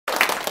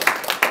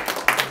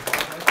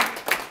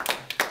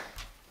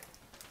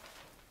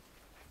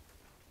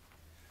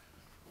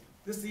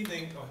This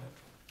evening,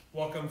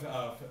 welcome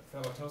fellow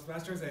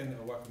Toastmasters and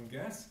welcome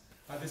guests.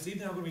 This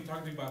evening I'm going to be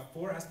talking to you about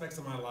 4 aspects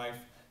of my life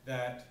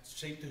that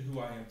shaped who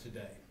I am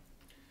today.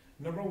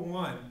 Number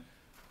 1,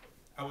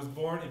 I was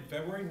born in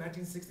February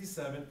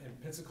 1967 in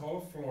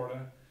Pensacola,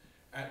 Florida,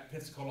 at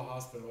Pensacola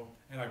Hospital,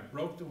 and I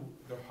broke the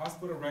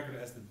hospital record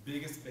as the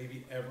biggest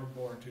baby ever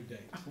born to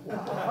date.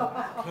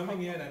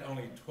 Coming in at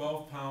only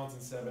 12 pounds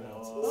and 7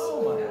 ounces.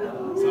 Oh my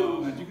God.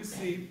 So as you can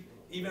see,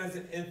 even as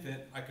an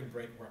infant, I could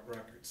break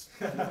records.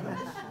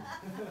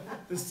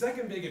 The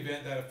second big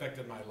event that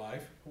affected my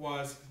life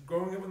was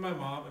growing up with my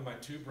mom and my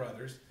 2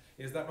 brothers,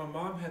 is that my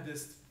mom had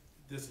this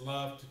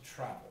love to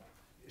travel.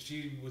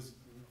 She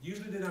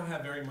usually did not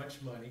have very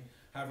much money.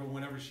 However,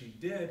 whenever she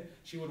did,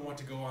 she would want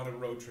to go on a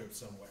road trip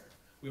somewhere.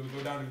 We would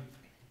go down to,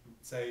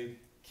 say,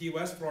 Key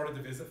West, Florida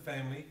to visit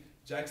family,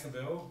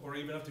 Jacksonville, or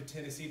even up to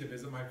Tennessee to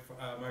visit my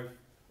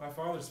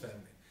father's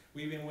family.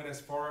 We even went as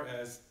far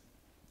as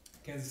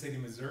Kansas City,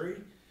 Missouri,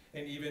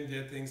 and even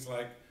did things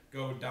like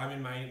go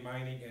diamond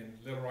mining in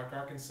Little Rock,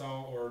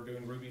 Arkansas, or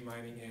doing ruby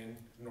mining in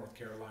North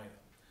Carolina.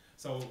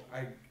 So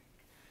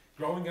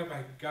growing up,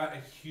 I got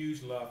a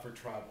huge love for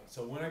travel.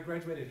 So when I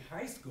graduated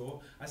high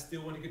school, I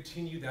still want to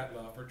continue that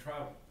love for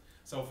travel.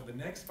 So for the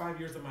next 5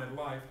 years of my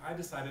life, I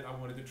decided I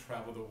wanted to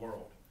travel the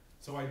world.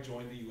 So I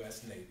joined the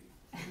U.S. Navy.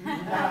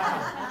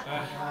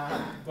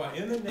 But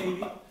in the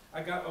Navy,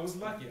 I was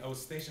lucky. I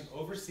was stationed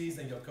overseas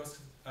in Yokosuka,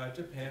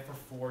 Japan for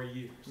 4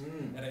 years.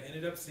 And I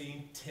ended up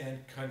seeing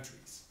 10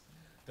 countries.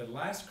 The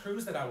last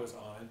cruise that I was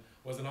on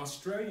was an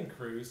Australian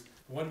cruise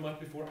 1 month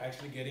before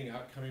actually getting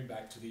out, coming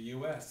back to the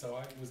U.S. So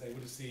I was able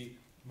to see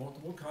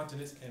multiple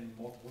continents and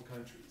multiple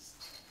countries.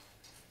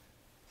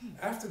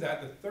 After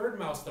that, the third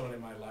milestone in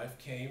my life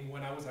came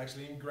when I was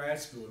actually in grad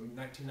school in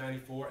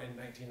 1994 and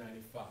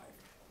 1995.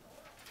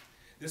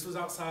 This was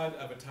outside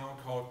of a town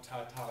called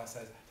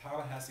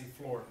Tallahassee,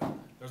 Florida.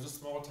 There's a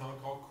small town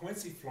called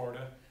Quincy,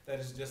 Florida that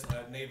is just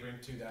neighboring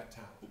to that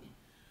town.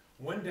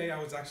 One day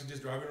I was actually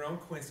just driving around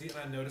Quincy and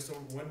I noticed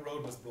one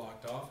road was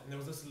blocked off and there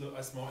was a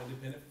small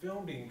independent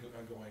film going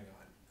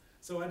on.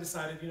 So I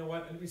decided, you know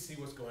what, let me see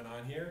what's going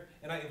on here.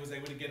 And I was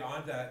able to get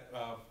on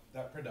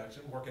that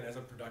production, working as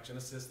a production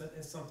assistant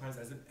and sometimes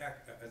as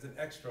an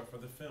extra for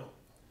the film.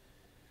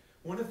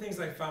 One of the things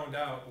I found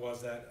out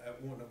was that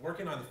when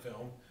working on the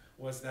film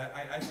was that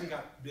I actually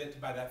got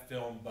bit by that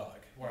film bug,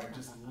 where I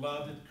just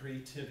loved the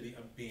creativity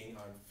of being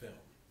on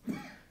film.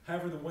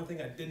 However, the one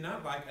thing I did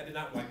not like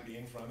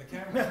being in front of the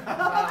camera.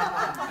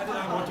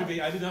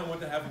 I did not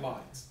want to have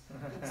lines.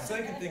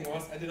 Second thing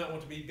was, I did not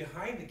want to be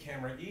behind the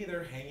camera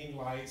either, hanging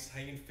lights,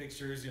 hanging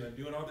fixtures,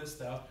 doing all this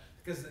stuff,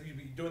 because you'd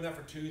be doing that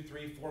for 2,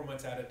 3, 4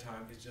 months at a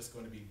time, it's just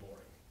going to be boring.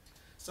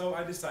 So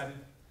I decided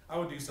I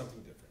would do something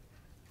different.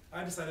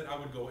 I decided I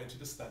would go into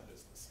the stunt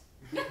business.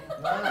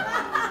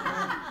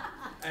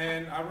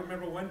 And I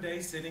remember one day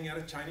sitting at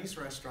a Chinese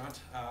restaurant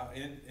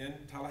in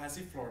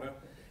Tallahassee, Florida,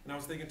 and I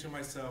was thinking to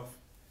myself,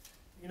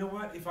 you know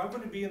what, if I'm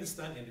going to be in the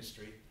stunt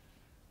industry,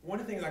 one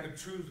of the things I could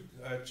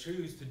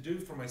choose to do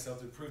for myself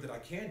to prove that I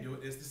can do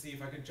it is to see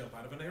if I could jump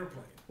out of an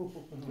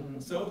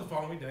airplane. So the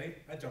following day,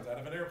 I jumped out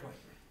of an airplane.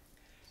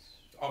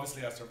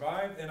 Obviously I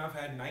survived, and I've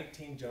had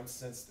 19 jumps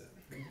since then.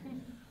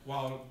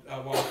 While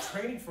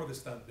training for the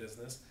stunt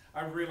business,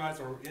 I realized,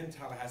 or in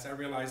Tallahassee, I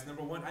realized,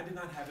 number 1, I did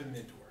not have a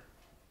mentor.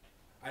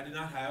 I did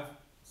not have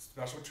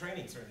special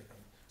trainings or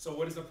anything. So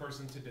what is a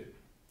person to do?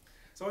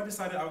 So I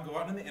decided I would go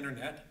out on the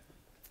internet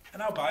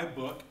and I'll buy a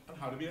book on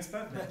how to be a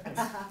stuntman. So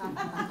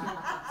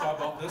I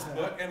bought this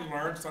book and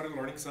started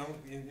learning some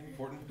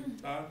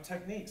important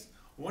techniques.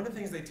 One of the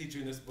things they teach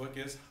you in this book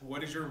is,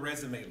 what is your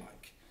resume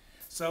like?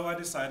 So I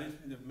decided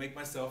to make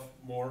myself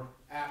more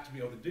apt to be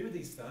able to do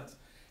these stunts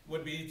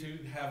would be to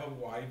have a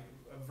wide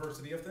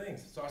diversity of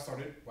things. So I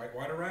started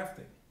whitewater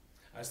rafting.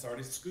 I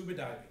started scuba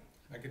diving.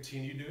 I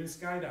continued doing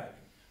skydiving.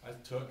 I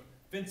took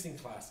fencing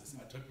classes.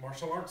 I took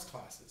martial arts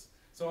classes.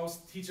 So I was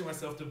teaching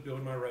myself to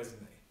build my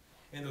resume.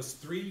 In those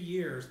 3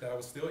 years that I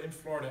was still in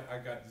Florida, I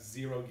got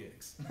 0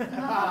 gigs.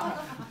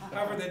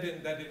 However, that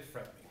didn't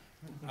fret me.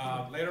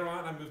 Later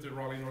on, I moved to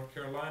Raleigh, North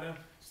Carolina,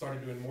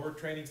 started doing more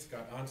trainings,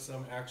 got on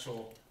some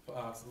actual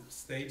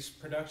stage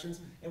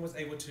productions, and was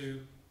able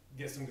to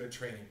get some good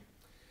training.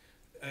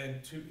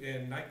 And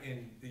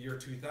in the year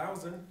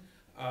 2000,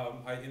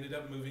 I ended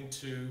up moving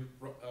to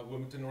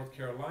Wilmington, North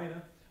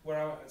Carolina, where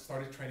I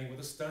started training with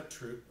a stunt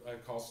troupe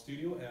called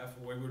Studio F,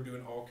 where we were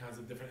doing all kinds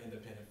of different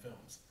independent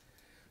films.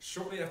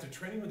 Shortly after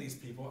training with these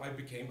people, I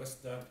became a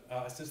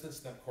assistant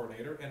stunt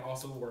coordinator and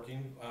also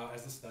working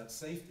as a stunt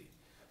safety.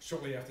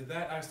 Shortly after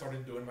that, I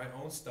started doing my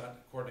own stunt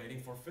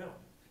coordinating for film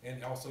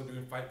and also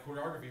doing fight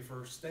choreography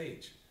for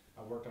stage.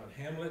 I worked on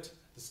Hamlet,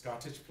 the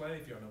Scottish play,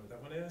 if you all know what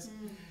that one is,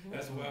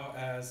 as well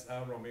as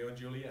Romeo and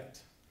Juliet.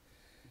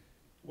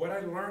 What I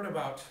learned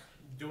about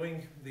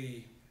doing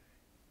the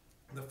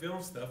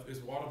film stuff is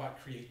all about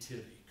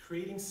creativity,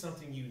 creating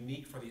something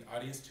unique for the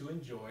audience to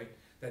enjoy,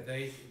 that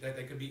they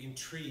could be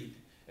intrigued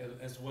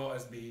as well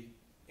as be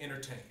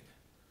entertained.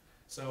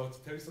 So to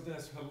tell you something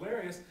that's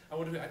hilarious, I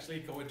want to actually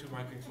go into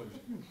my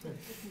conclusion.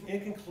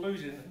 In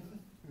conclusion,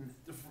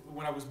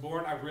 when I was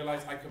born, I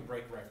realized I could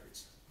break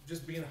records.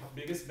 Just being the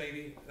biggest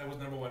baby, that was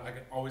number one. I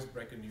could always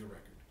break a new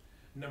record.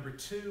 Number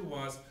two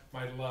was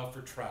my love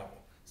for travel.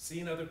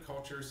 Seeing other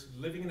cultures,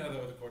 living in other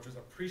cultures,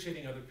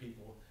 appreciating other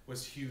people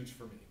was huge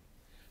for me.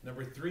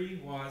 Number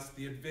three was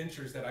the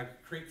adventures that I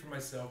create for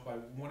myself by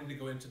wanting to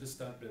go into the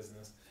stunt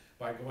business,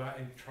 by going out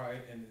and try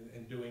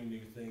and doing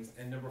new things.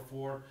 And number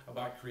four,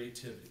 about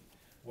creativity.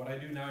 What I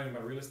do now in my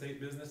real estate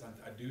business,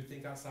 I do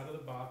think outside of the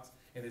box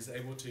and is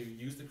able to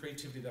use the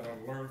creativity that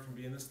I learned from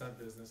being in the stunt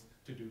business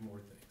to do more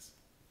things.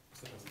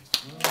 So